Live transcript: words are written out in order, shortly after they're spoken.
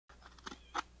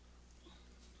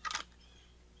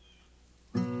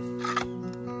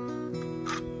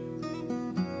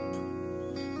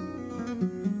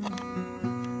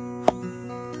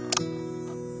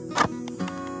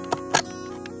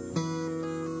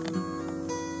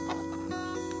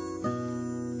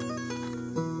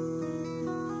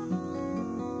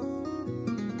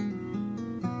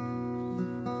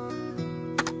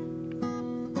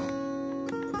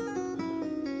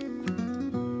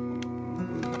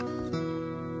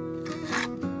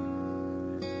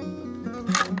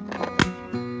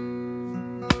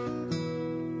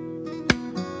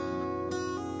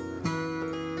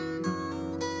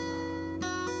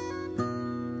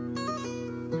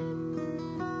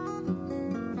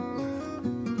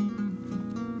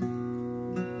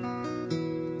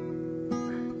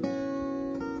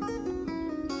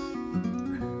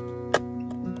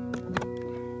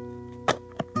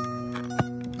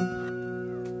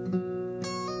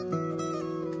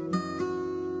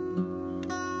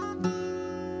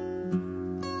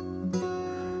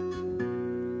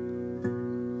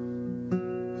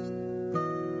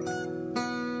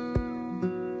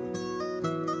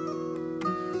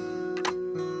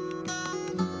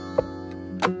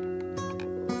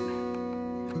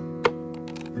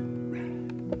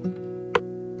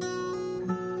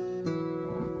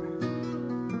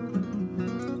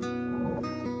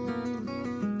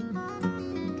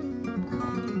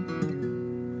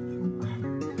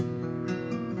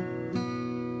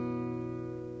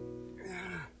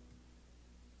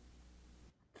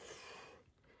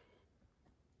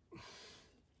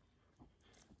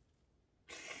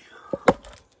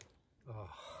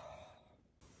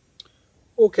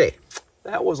Okay,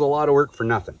 that was a lot of work for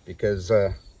nothing, because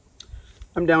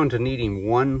I'm down to needing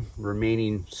one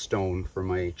remaining stone for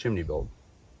my chimney build.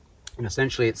 And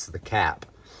essentially it's the cap.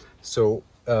 So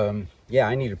yeah,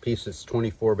 I need a piece that's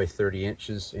 24 by 30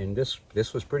 inches, and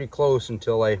this was pretty close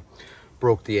until I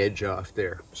broke the edge off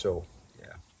there. So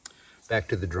yeah, back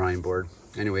to the drawing board.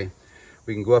 Anyway,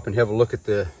 we can go up and have a look at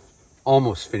the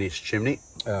almost finished chimney,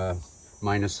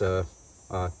 minus a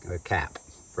cap,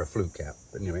 for a flue cap.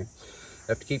 But anyway,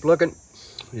 have to keep looking.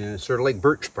 Yeah, sort of like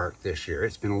birch bark this year.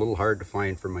 It's been a little hard to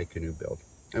find for my canoe build.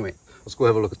 Anyway, let's go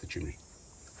have a look at the chimney.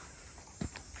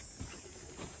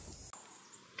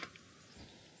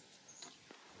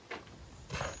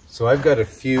 So I've got a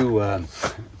few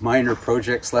minor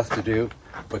projects left to do,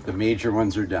 but the major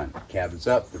ones are done. The cabin's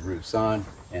up, the roof's on,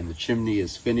 and the chimney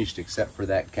is finished except for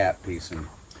that cap piece. And a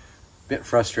bit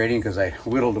frustrating because I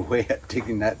whittled away at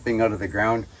digging that thing out of the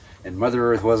ground, and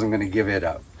Mother Earth wasn't going to give it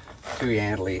up. Too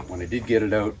handily. When I did get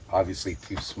it out, obviously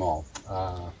too small.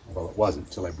 Well, it wasn't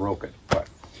until I broke it. But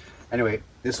anyway,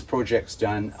 this project's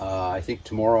done. I think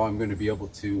tomorrow I'm going to be able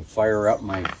to fire up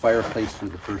my fireplace for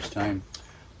the first time.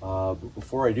 But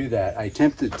before I do that, I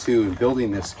attempted to, in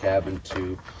building this cabin,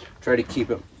 to try to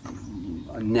keep it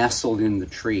nestled in the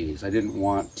trees. I didn't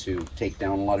want to take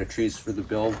down a lot of trees for the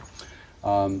build.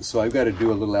 So I've got to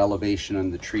do a little elevation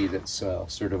on the tree that's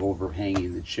sort of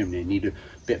overhanging the chimney. I need a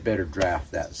bit better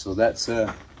draft that. So that's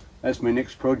my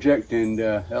next project, and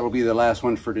that'll be the last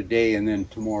one for today. And then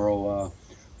tomorrow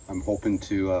I'm hoping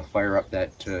to fire up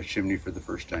that chimney for the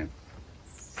first time.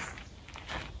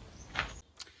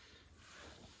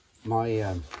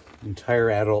 My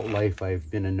entire adult life I've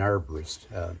been an arborist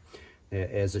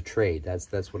as a trade.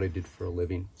 That's what I did for a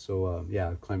living. So yeah,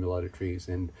 I've climbed a lot of trees,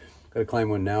 and got to climb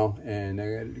one now, and I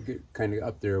got to get kind of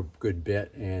up there a good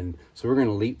bit. And so we're going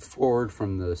to leap forward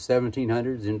from the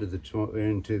 1700s into the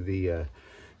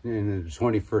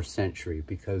 21st century,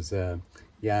 because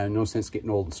yeah, no sense getting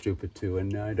old and stupid too,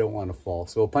 and I don't want to fall.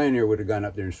 So a pioneer would have gone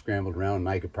up there and scrambled around, and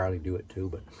I could probably do it too.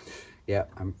 But yeah,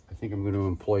 I think I'm going to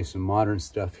employ some modern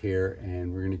stuff here,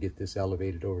 and we're going to get this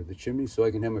elevated over the chimney so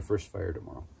I can have my first fire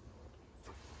tomorrow.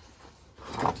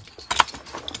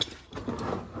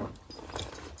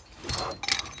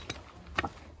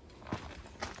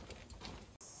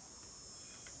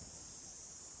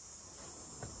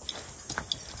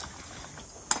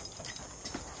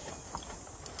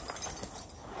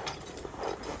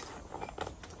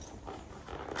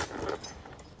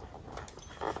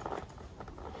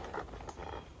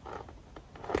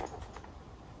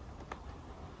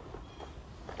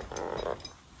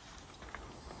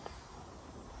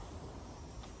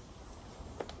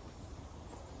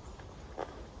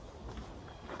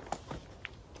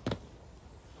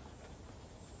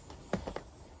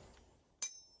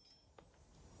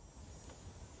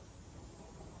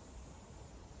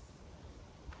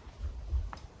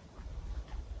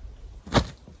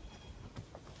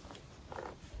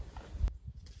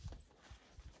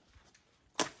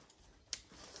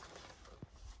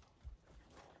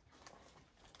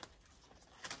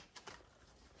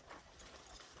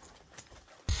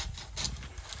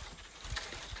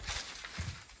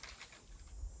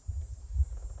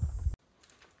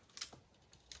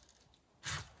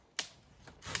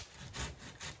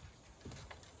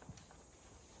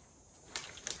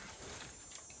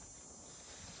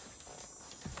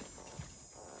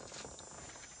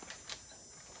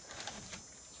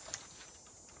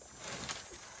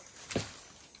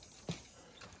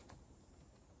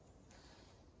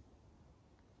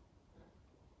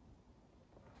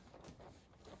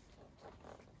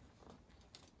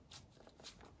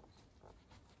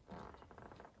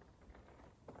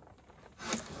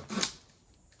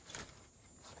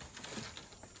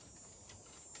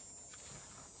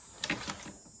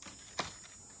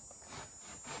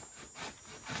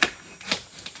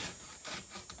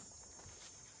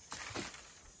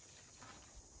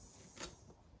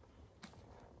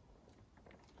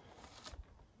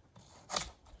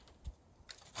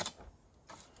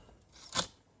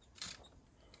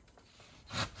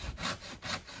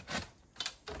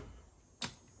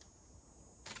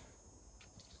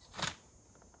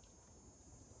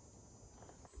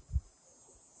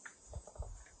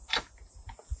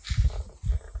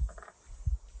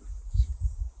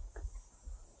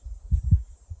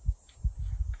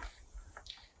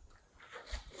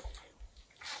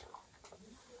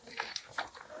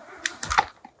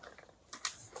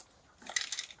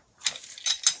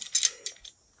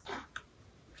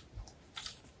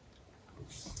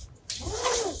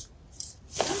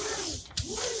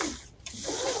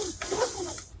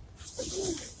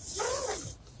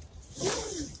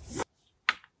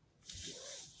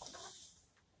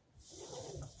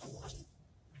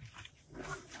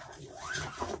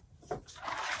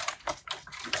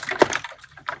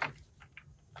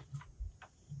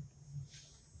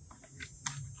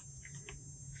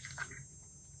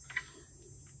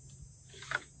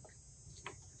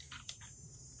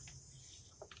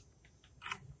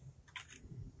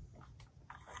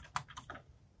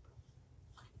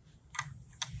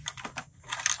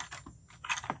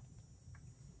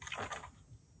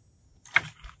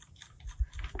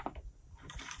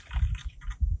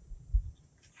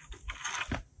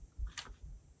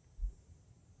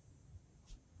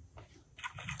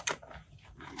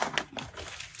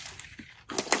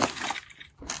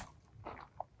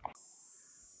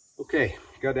 Okay,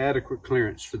 got adequate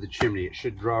clearance for the chimney. It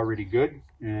should draw really good.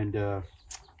 And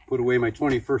put away my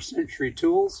 21st century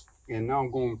tools. And now I'm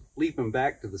going leaping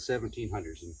back to the 1700s.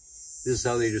 And this is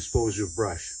how they disposed of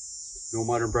brush. No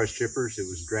modern brush chippers. It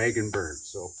was drag and burn.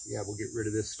 So yeah, we'll get rid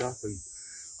of this stuff and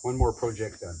one more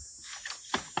project done.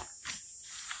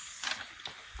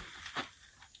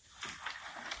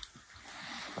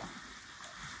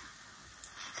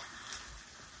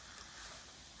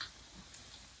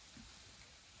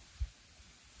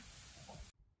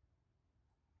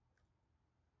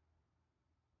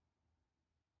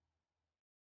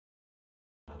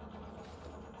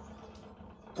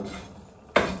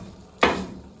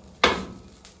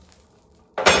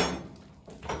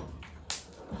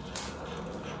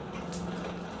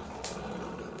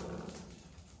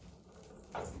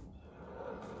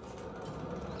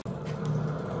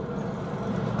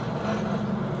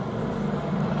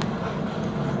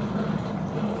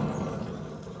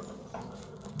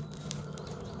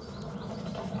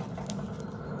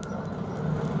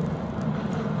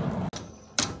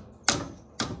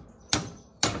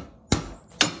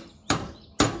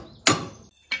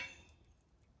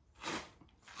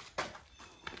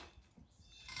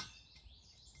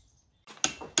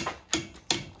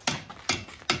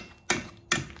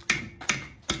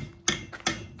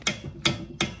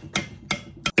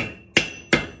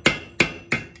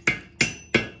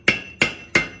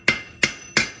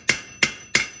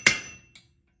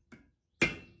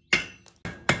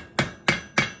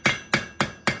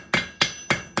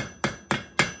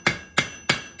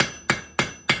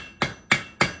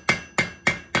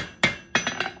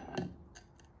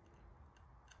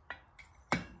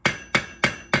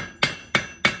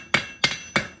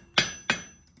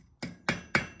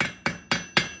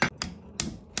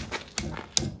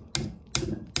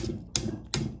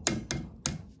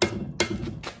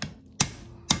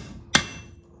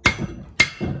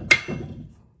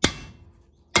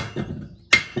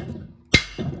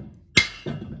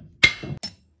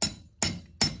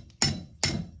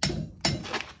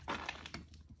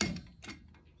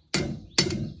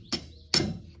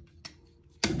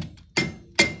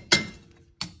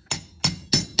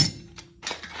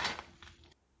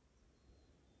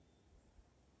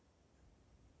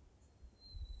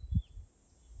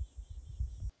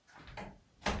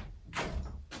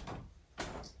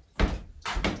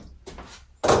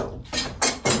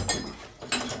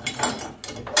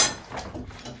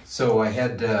 So I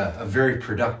had a very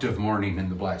productive morning in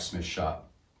the blacksmith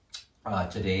shop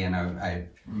today, and I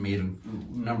made a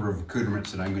number of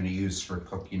accoutrements that I'm going to use for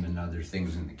cooking and other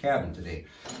things in the cabin today.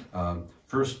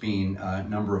 First being a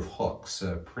number of hooks,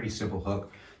 a pretty simple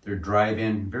hook. They're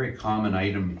drive-in, very common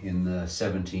item in the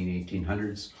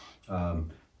 1800s.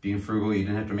 Being frugal, you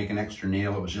didn't have to make an extra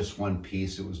nail. It was just one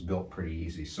piece. It was built pretty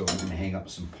easy. So I'm going to hang up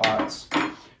some pots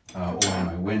over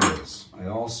my windows. I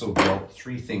also built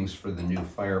 3 things for the new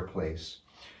fireplace.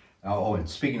 Oh, and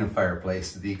speaking of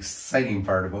fireplace, the exciting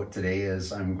part about today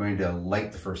is I'm going to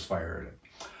light the first fire in it.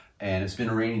 And it's been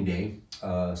a rainy day,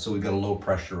 so we've got a low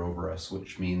pressure over us,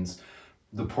 which means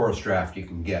the poorest draft you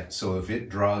can get. So if it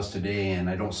draws today and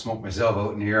I don't smoke myself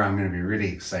out in here, I'm going to be really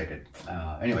excited.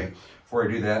 Anyway, before I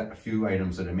do that, a few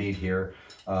items that I made here.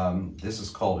 This is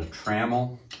called a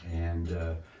trammel,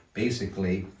 and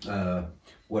basically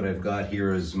what I've got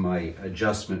here is my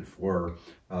adjustment for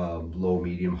low,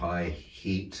 medium, high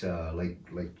heat, like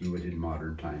you would in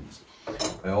modern times.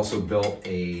 I also built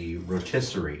a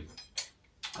rotisserie.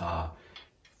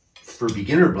 For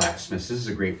beginner blacksmiths, this is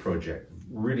a great project.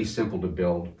 Really simple to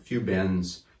build, a few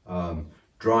bends,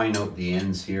 drawing out the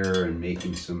ends here and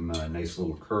making some nice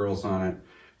little curls on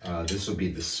it. This will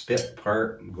be the spit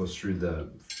part, it goes through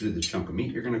the chunk of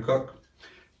meat you're going to cook.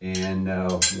 And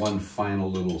one final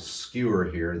little skewer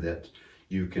here that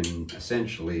you can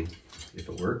essentially, if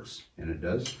it works, and it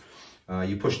does,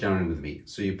 you push down into the meat.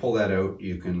 So you pull that out,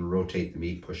 you can rotate the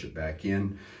meat, push it back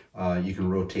in. You can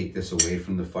rotate this away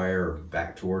from the fire or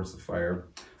back towards the fire.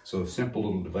 So a simple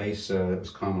little device was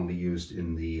commonly used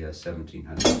in the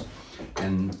 1700s.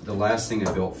 And the last thing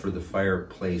I built for the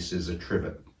fireplace is a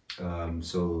trivet.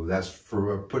 So that's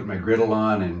for putting my griddle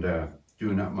on and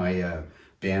doing up my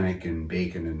bannock and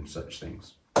bacon and such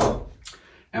things.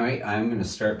 Anyway, I'm going to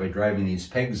start by driving these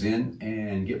pegs in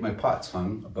and get my pots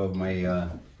hung above my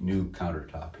new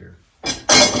countertop here.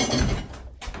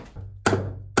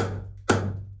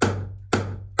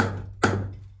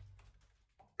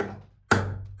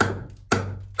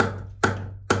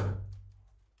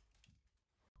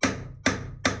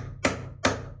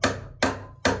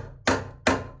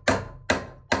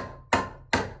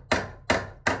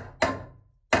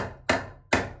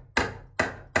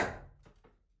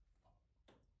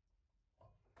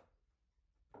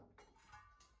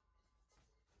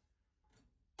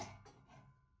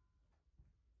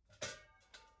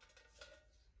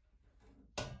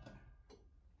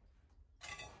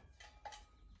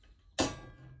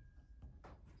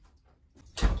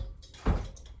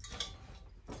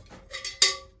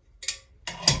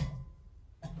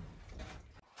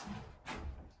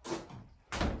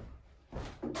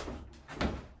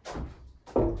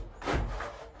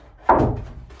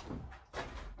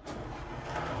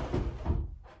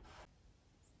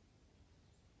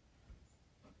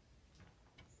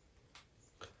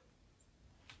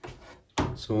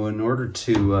 So in order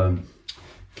to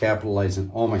capitalize on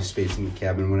all my space in the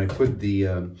cabin, when I put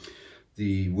the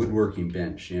woodworking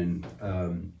bench in,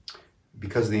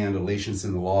 because of the undulations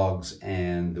in the logs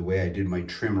and the way I did my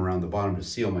trim around the bottom to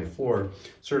seal my floor,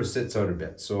 sort of sits out a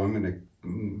bit. So I'm going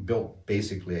to build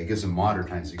basically, I guess in modern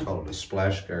times they call it a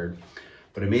splash guard.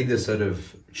 But I made this out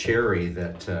of cherry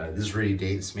that, this really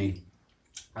dates me.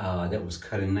 That was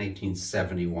cut in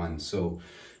 1971. So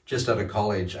just out of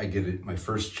college, I did my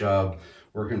first job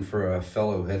working for a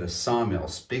fellow who had a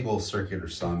sawmill, big old circular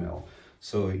sawmill.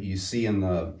 So you see in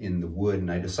the wood,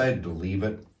 and I decided to leave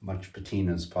it much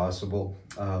patina as possible.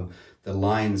 The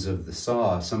lines of the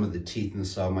saw, some of the teeth in the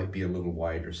saw might be a little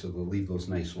wider, so they'll leave those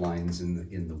nice lines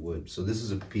in the wood. So this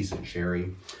is a piece of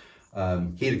cherry.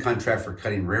 He had a contract for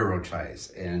cutting railroad ties,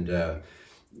 and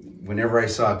whenever I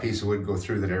saw a piece of wood go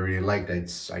through that I really liked, I'd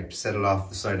set it off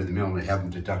the side of the mill and I'd have him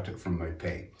deduct it from my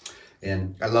pay.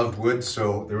 And I loved wood,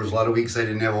 so there was a lot of weeks I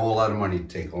didn't have a whole lot of money to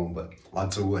take home, but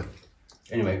lots of wood.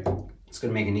 Anyway, it's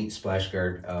gonna make a neat splash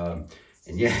guard.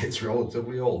 And yeah, it's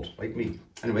relatively old, like me.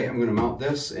 Anyway, I'm gonna mount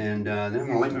this and then I'm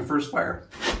gonna light my first fire.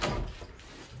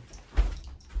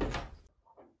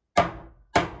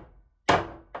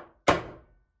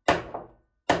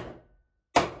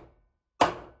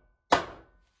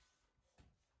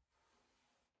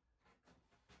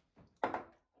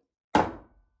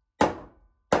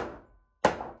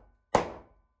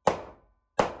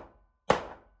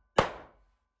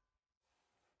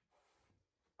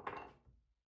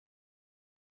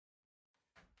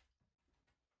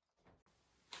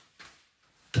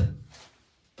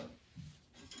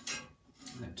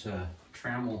 That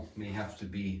trammel may have to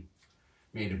be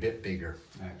made a bit bigger,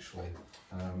 actually.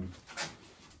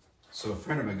 So a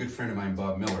good friend of mine,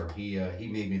 Bob Miller, he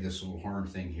made me this little horn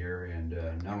thing here, and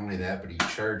not only that, but he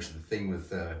charged the thing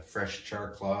with fresh char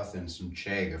cloth and some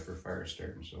chaga for fire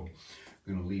starting. So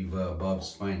I'm going to leave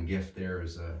Bob's fine gift there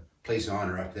as a place of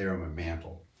honor up there on my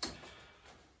mantle.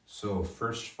 So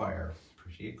first fire,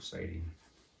 pretty exciting,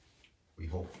 we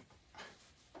hope.